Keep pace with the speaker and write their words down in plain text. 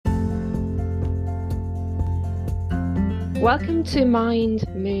Welcome to Mind,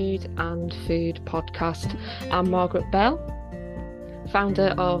 Mood and Food podcast. I'm Margaret Bell,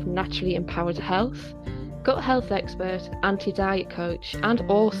 founder of Naturally Empowered Health, gut health expert, anti-diet coach and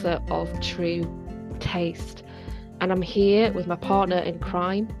author of True Taste. And I'm here with my partner in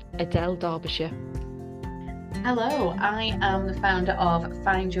crime, Adele Derbyshire. Hello, I am the founder of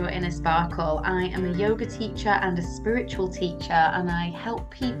Find Your Inner Sparkle. I am a yoga teacher and a spiritual teacher, and I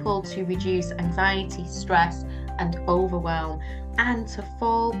help people to reduce anxiety, stress, and overwhelm, and to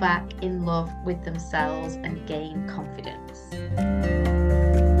fall back in love with themselves and gain confidence.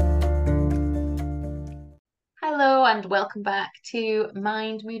 Hello, and welcome back to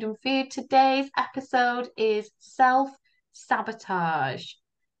Mind, Mood and Food. Today's episode is Self Sabotage.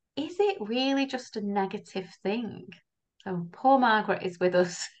 Is it really just a negative thing? So poor Margaret is with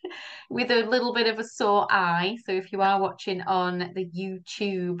us with a little bit of a sore eye. So if you are watching on the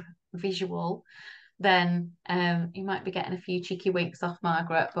YouTube visual, then you might be getting a few cheeky winks off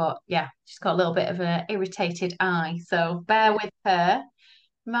Margaret. But yeah, she's got a little bit of an irritated eye. So bear with her.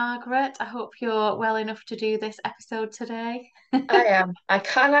 Margaret, I hope you're well enough to do this episode today. I am. I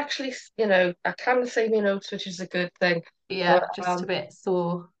can actually, I can say my notes, which is a good thing. Yeah, But just a bit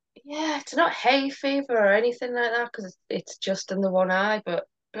sore. yeah, it's not hay fever or anything like that because it's just in the one eye. But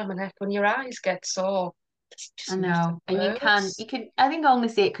blooming heck, when your eyes get sore, it's I just makes it know. And worse. you can, I think I only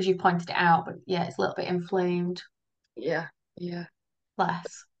see it because you pointed it out, but yeah, it's a little bit inflamed. Yeah, yeah.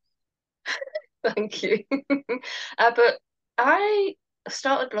 Bless. Thank you. But I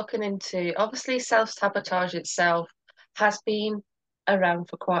started looking into obviously self-sabotage itself has been around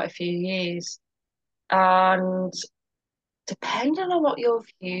for quite a few years, and depending on what your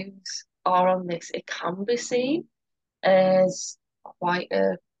views are on this, it can be seen as quite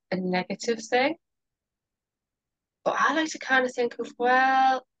a negative thing. But I like to kind of think of,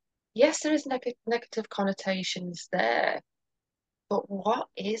 well, yes, there is negative connotations there, but what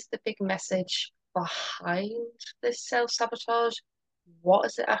is the big message behind this self-sabotage? What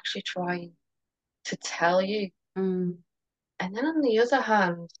is it actually trying to tell you? Mm. And then on the other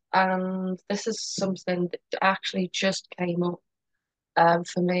hand, and this is something that actually just came up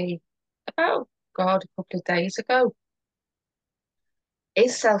for me about, God, a couple of days ago.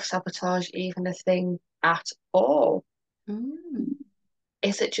 Is self-sabotage even a thing at all? Mm.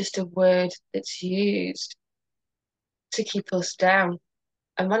 Is it just a word that's used to keep us down?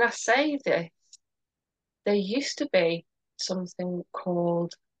 And when I say this, there used to be something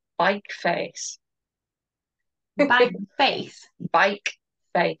called bike face. Back face. Bike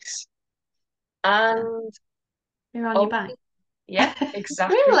face. And You're on your back. only, yeah,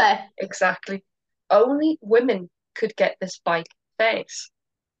 exactly, Really? exactly. Only women could get this bike face.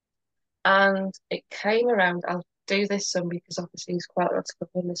 And it came around, I'll do this some because obviously there's quite a lot to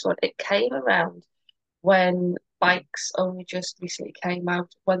cover in this one. It came around when bikes only just recently came out,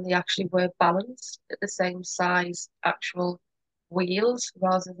 when they actually were balanced at the same size actual wheels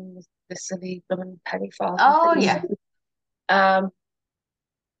rather than the silly blooming penny farthing Oh, things. yeah. Um,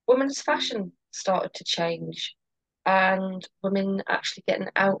 Women's fashion started to change, and women actually getting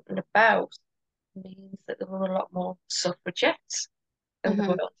out and about means that there were a lot more suffragettes in the Mm-hmm.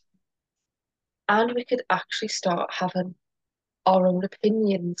 world. And we could actually start having our own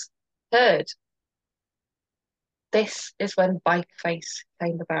opinions heard. This is when bike face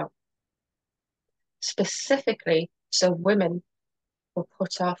came about. Specifically, so women were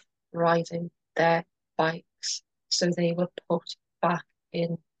put off riding their bikes, so they were put back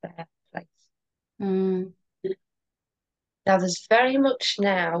in their place. Mm. Now, there's very much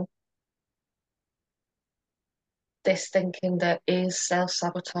now this thinking that is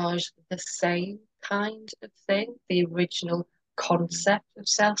self-sabotage the same kind of thing, the original concept of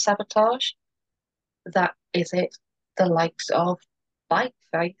self-sabotage. That is it, the likes of bike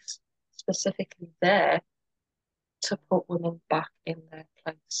face, specifically there to put women back in their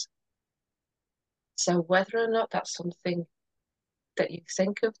place. So whether or not that's something that you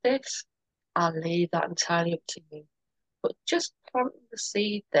think of this, I'll leave that entirely up to you. But just planting the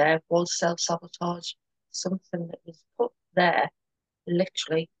seed there, was self-sabotage something that was put there,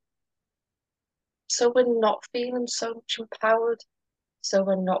 literally, so we're not feeling so much empowered, so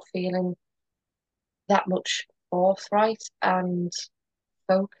we're not feeling that much forthright and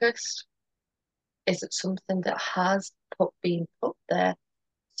focused? Is it something that has been put there?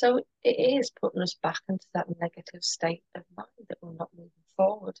 So it is putting us back into that negative state of mind that we're not moving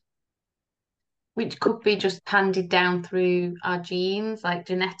forward. Which could be just handed down through our genes, like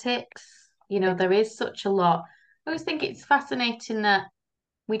genetics. You know, there is such a lot. I always think it's fascinating that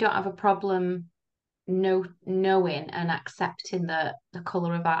we don't have a problem knowing and accepting that the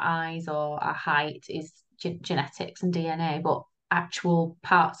colour of our eyes or our height is genetics and DNA, but actual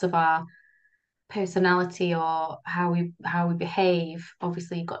parts of our personality or how we behave.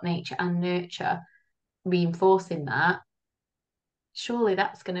 Obviously, you've got nature and nurture reinforcing that. Surely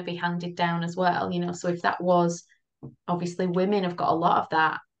that's going to be handed down as well, you know. So if that was obviously women have got a lot of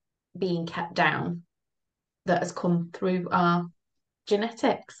that being kept down that has come through our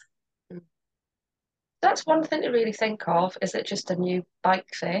genetics. That's one thing to really think of. Is it just a new bike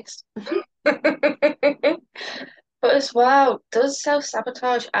face? But as well, does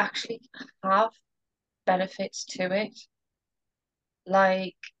self-sabotage actually have benefits to it?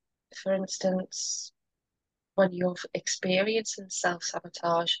 Like, for instance, when you're experiencing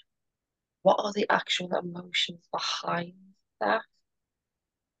self-sabotage, what are the actual emotions behind that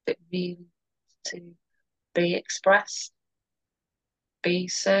that really need to be expressed, be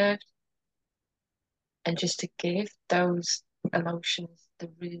served, and just to give those emotions the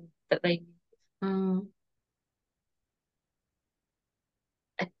room that they need? Mm.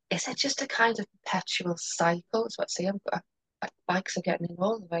 And is it just a kind of perpetual cycle? Is what I see. Bikes are getting in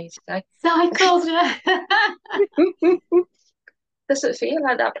all the way today. Cycles, yeah. Does it feel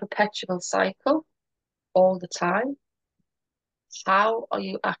like that perpetual cycle all the time? How are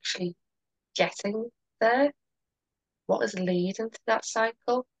you actually getting there? What is leading to that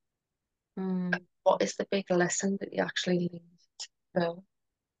cycle? Mm. What is the big lesson that you actually need to know?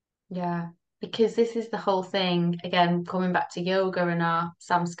 Yeah, because this is the whole thing, again, coming back to yoga and our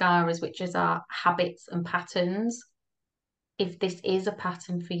samskaras, which is our habits and patterns. If this is a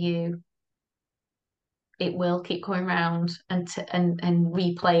pattern for you, it will keep coming around and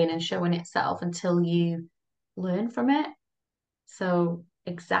replaying and showing itself until you learn from it. So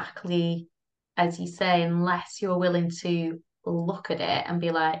exactly as you say, unless you're willing to look at it and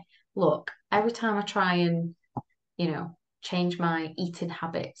be like, look, every time I try and, change my eating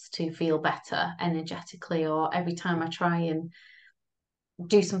habits to feel better energetically, or every time I try and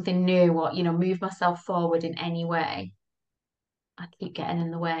do something new or, move myself forward in any way, I keep getting in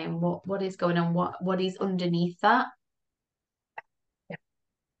the way. And what is going on? What is underneath that? Yeah.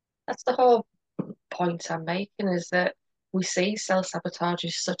 That's the whole point I'm making, is that we see self-sabotage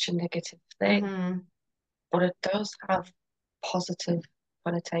as such a negative thing, Hmm. but it does have positive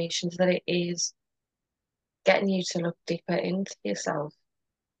connotations, that it is getting you to look deeper into yourself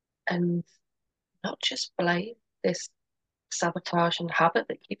and not just blame this sabotage and habit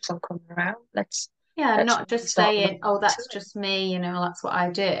that keeps on coming around. Yeah, Let's not really just start saying, looking oh, into that's it. just me, that's what I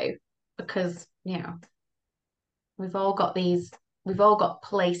do. Because, we've all got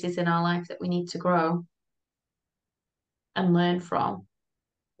places in our life that we need to grow and learn from.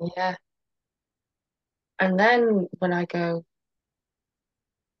 Yeah. And then when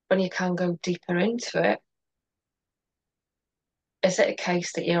you can go deeper into it, is it a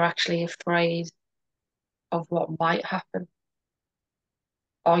case that you're actually afraid of what might happen?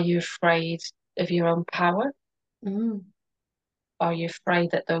 Are you afraid of your own power? Mm. Are you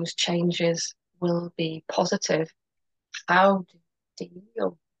afraid that those changes will be positive? How do you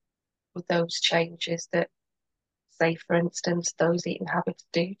deal with those changes that, say, for instance, those eating habits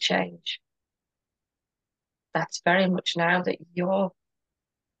do change? That's very much now that your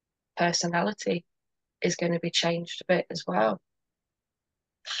personality is going to be changed a bit as well.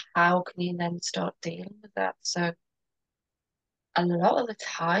 How can you then start dealing with that? So, a lot of the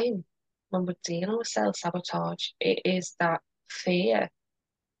time when we're dealing with self sabotage, it is that fear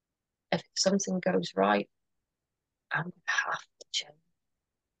if something goes right, I'm going to have to change.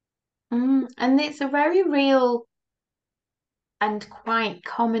 And it's a very real and quite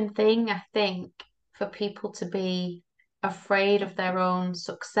common thing, I think, for people to be afraid of their own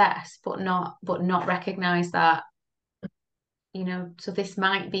success, but not recognize that, so this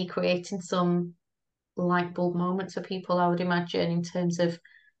might be creating some light bulb moments for people, I would imagine, in terms of,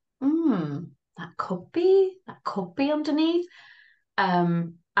 hmm, that could be underneath.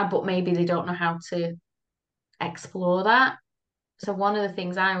 But maybe they don't know how to explore that. So one of the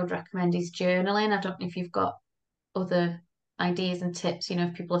things I would recommend is journaling. I don't know if you've got other ideas and tips,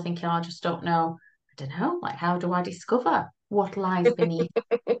 if people are thinking, oh, I just don't know. I don't know, like how do I discover what lies beneath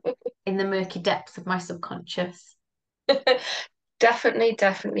in the murky depths of my subconscious? Definitely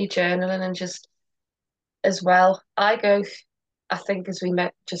journaling, and just as well, I think, as we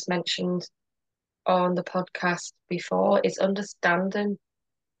just mentioned on the podcast before, is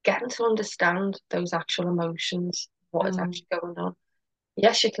getting to understand those actual emotions, what is Mm, actually going on.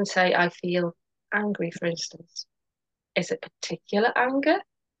 Yes, you can say, I feel angry, for instance. Is it particular anger,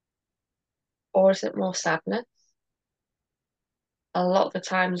 or is it more sadness? A lot of the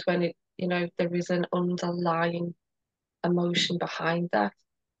times when there is an underlying emotion behind that,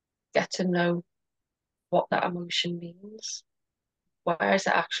 get to know what that emotion means. Where does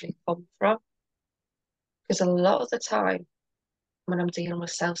it actually come from? Because a lot of the time when I'm dealing with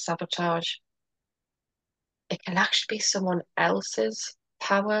self-sabotage, it can actually be someone else's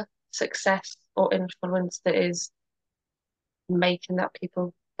power, success, or influence that is making that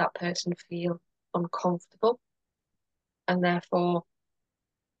person feel uncomfortable and therefore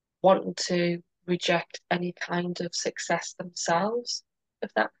wanting to reject any kind of success themselves,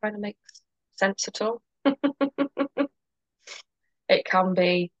 if that kind of makes sense at all. It can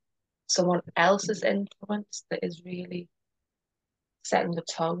be someone else's influence that is really setting the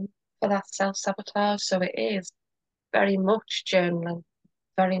tone for that self sabotage. So it is very much journaling,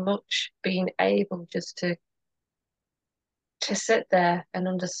 very much being able just to sit there and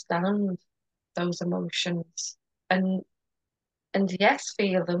understand those emotions and yes,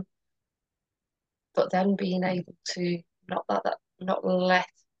 feel them, but then being able to not let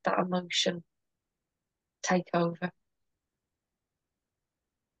that emotion take over.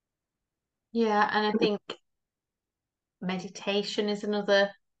 Yeah, and I think meditation is another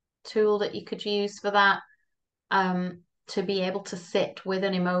tool that you could use for that. To be able to sit with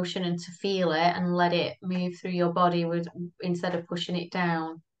an emotion and to feel it and let it move through your body with instead of pushing it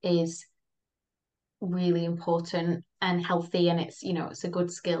down is really important and healthy, and it's a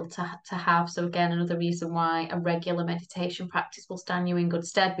good skill to have. So again, another reason why a regular meditation practice will stand you in good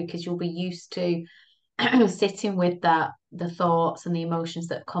stead, because you'll be used to sitting with the thoughts and the emotions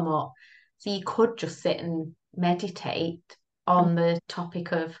that come up. So you could just sit and meditate on the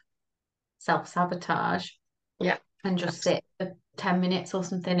topic of self-sabotage Yeah, and just absolutely. sit for 10 minutes or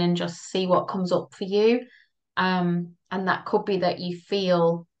something and just see what comes up for you. And that could be that you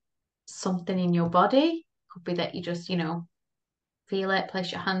feel something in your body, could be that you just, feel it,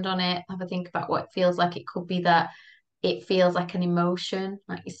 place your hand on it, have a think about what it feels like. It could be that it feels like an emotion,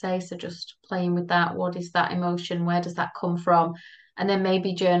 like you say. So just playing with that. What is that emotion? Where does that come from? And then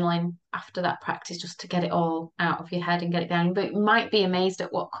maybe journaling after that practice just to get it all out of your head and get it down. But you might be amazed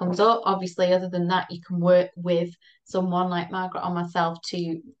at what comes up. Obviously, other than that, you can work with someone like Margaret or myself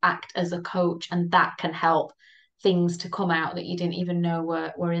to act as a coach, and that can help things to come out that you didn't even know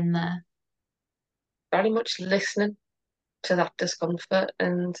were in there. Very much listening to that discomfort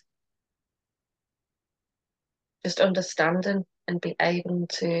and just understanding and be able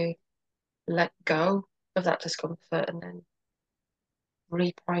to let go of that discomfort and then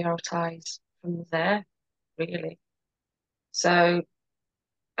reprioritize from there, really. So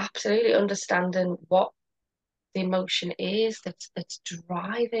absolutely understanding what the emotion is that's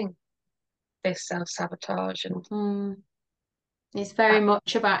driving this self-sabotage and Mm. It's very that,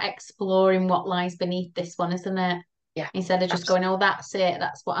 much about exploring what lies beneath this one, isn't it? yeah, Instead of just going, absolutely. oh, that's it.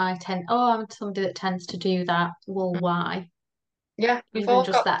 That's what I tend. Oh, I'm somebody that tends to do that. Well, why? Yeah, we've Even all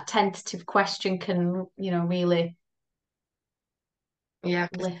just got, that tentative question can, really yeah,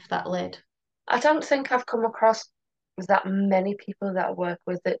 because lift that lid. I don't think I've come across that many people that I work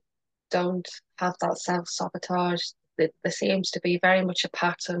with that don't have that self-sabotage. There seems to be very much a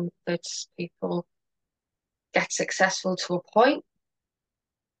pattern that people get successful to a point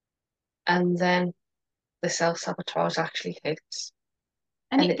and then the self-sabotage actually hits.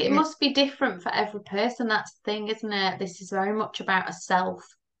 And And it, it it is, must be different for every person. That's the thing, isn't it? This is very much about a self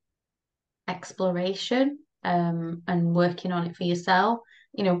exploration, and working on it for yourself.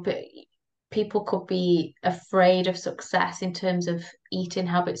 But people could be afraid of success in terms of eating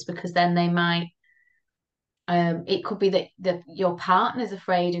habits, because then they might, it could be that your partner's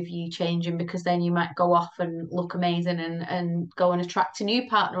afraid of you changing, because then you might go off and look amazing and go and attract a new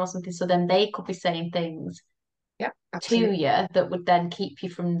partner or something. So then they could be saying things yeah, to absolutely. you that would then keep you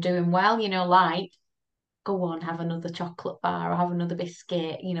from doing well, like, go on, have another chocolate bar or have another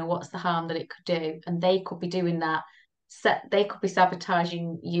biscuit. What's the harm that it could do? And they could be doing that. They could be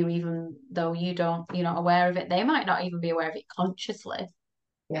sabotaging you, even though you're not aware of it. They might not even be aware of it consciously.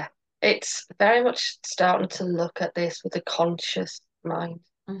 Yeah. It's very much starting to look at this with a conscious mind.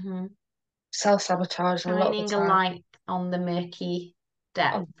 Hmm. Self-sabotage a lot of the Shining a time light on the murky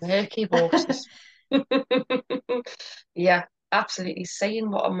depths. on murky waters. Yeah, absolutely.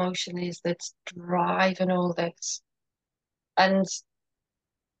 Seeing what emotion is that's driving all this. And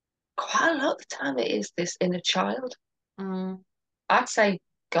quite a lot of the time it is this inner child. Mm, I'd say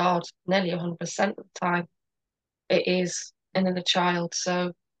God, nearly 100% of the time it is an inner child.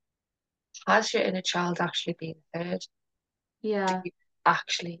 So has your inner child actually been heard? Do yeah. you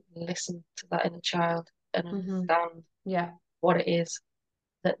actually listen to that inner child and Hmm. understand Yeah. what it is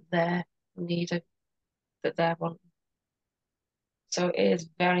that they're needing, that they're wanting? So it is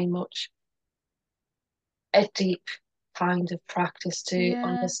very much a deep kind of practice to Yeah.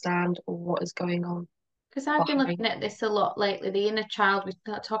 understand what is going on. Because I've been behind. looking at this a lot lately. The inner child, we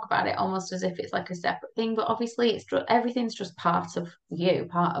talk about it almost as if it's like a separate thing, but obviously everything's just part of you,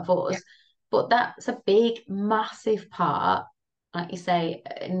 part of Yeah, us. But that's a big, massive part. Like you say,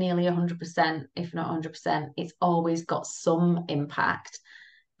 nearly 100%, if not 100%, it's always got some impact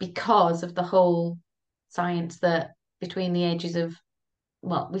because of the whole science that between the ages of,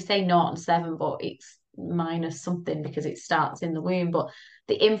 well, we say 0 and 7, but it's minus something because it starts in the womb. But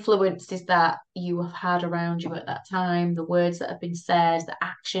the influences that you have had around you at that time, the words that have been said, the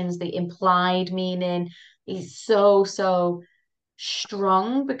actions, the implied meaning is so, so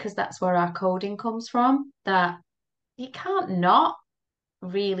strong because that's where our coding comes from, that it can't not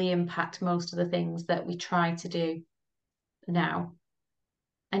really impact most of the things that we try to do now.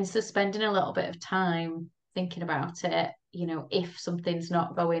 And so spending a little bit of time thinking about it, if something's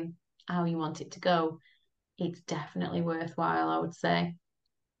not going how you want it to go, it's definitely worthwhile, I would say.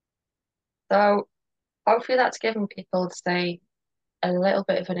 so hopefully that's given people, say, a little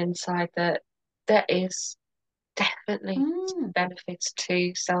bit of an insight that there is definitely Mm, benefits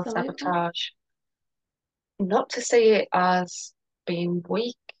to absolutely. self-sabotage. Not to see it as being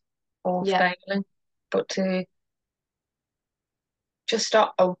weak or Yeah. failing, but to just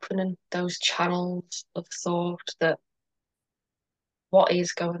start opening those channels of thought that what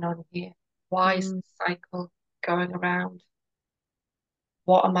is going on here? Why is Mm, the cycle going around?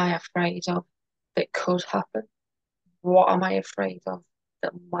 What am I afraid of that could happen? What am I afraid of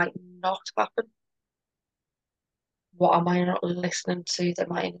that might not happen? What am I not listening to that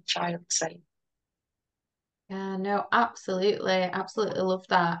my inner child saying? yeah, no, absolutely. Absolutely love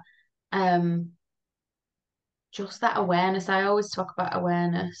that. Um, just that awareness. I always talk about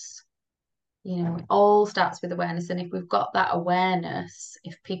awareness. It all starts with awareness. And if we've got that awareness,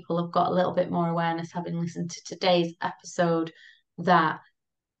 if people have got a little bit more awareness, having listened to today's episode, that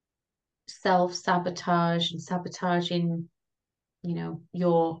self-sabotage and sabotaging,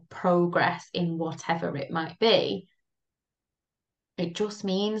 your progress in whatever it might be, it just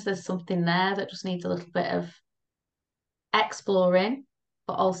means there's something there that just needs a little bit of exploring,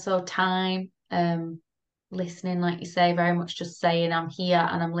 but also time, listening, like you say, very much just saying I'm here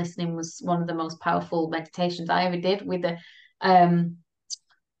and I'm listening was one of the most powerful meditations I ever did with um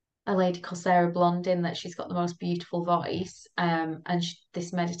a lady called Sarah Blondin, that she's got the most beautiful voice. And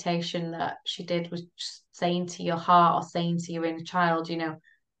this meditation that she did was just saying to your heart or saying to your inner child,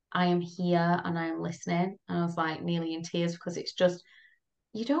 I am here and I am listening. And I was like nearly in tears because it's just,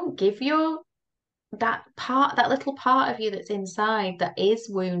 you don't give that little part of you that's inside that is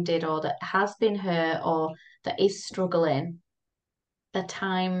wounded or that has been hurt or that is struggling the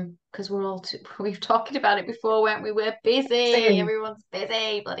time, because we've talked about it before, weren't we? We're busy, Same, everyone's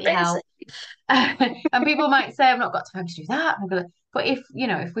busy, bloody basic. hell. And people might say, I've not got time to do that. But if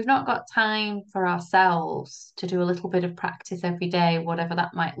we've not got time for ourselves to do a little bit of practice every day, whatever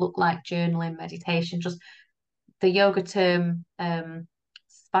that might look like, journaling, meditation, just the yoga term,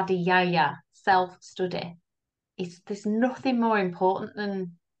 svadhyaya, self-study. There's nothing more important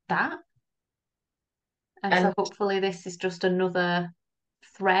than that. And And so hopefully this is just another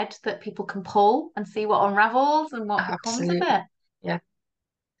thread that people can pull and see what unravels and what becomes of absolutely, it. yeah.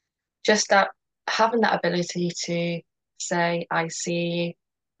 Just that having that ability to say, I see you,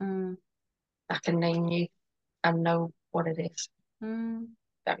 Mm, I can name you, and know what it is. mm.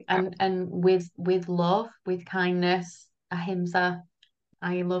 Very And powerful. and with love, with kindness, ahimsa,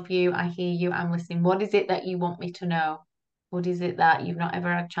 I love you, I hear you, I'm listening. What is it that you want me to know? What is it that you've not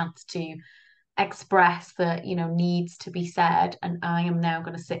ever had a chance to express that, needs to be said? And I am now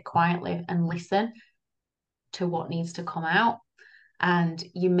going to sit quietly and listen to what needs to come out. And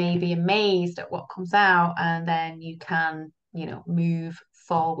you may be amazed at what comes out, and then you can, move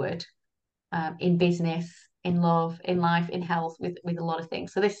forward, in business, in love, in life, in health, with a lot of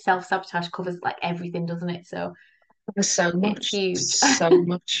things. So this self-sabotage covers like everything, doesn't it? So There's so it's much, huge. so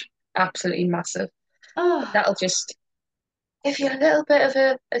much, absolutely massive. Oh, That'll just give you a little bit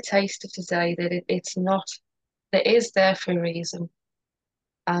of a taste of today that it's not, it is there for a reason.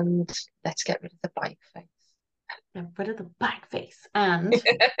 And let's get rid of the bike face. get rid of the back face and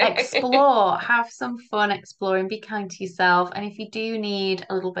explore, have some fun exploring, be kind to yourself. And if you do need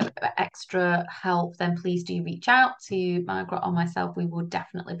a little bit of extra help, then please do reach out to Margaret or myself. We would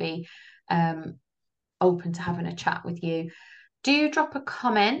definitely be um, open to having a chat with you. Do drop a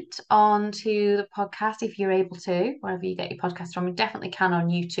comment onto the podcast if you're able to, wherever you get your podcast from. You definitely can on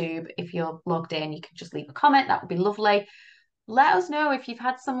YouTube. If you're logged in, you can just leave a comment. That would be lovely. Let us know if you've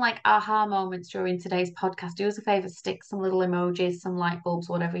had some like aha moments during today's podcast. Do us a favor, stick some little emojis, some light bulbs,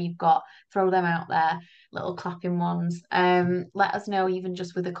 whatever you've got, throw them out there. little clapping ones. Let us know, even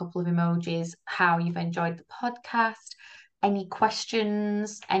just with a couple of emojis, how you've enjoyed the podcast. Any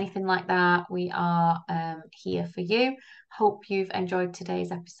questions, anything like that, we are here for you. Hope you've enjoyed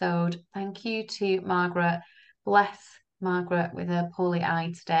today's episode. Thank you to Margaret. Bless Margaret with a poorly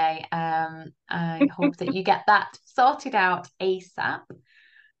eye today. I hope that you get that sorted out ASAP.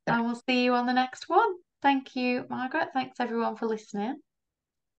 And we'll see you on the next one. Thank you, Margaret. Thanks everyone for listening.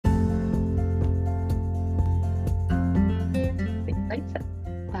 See you later.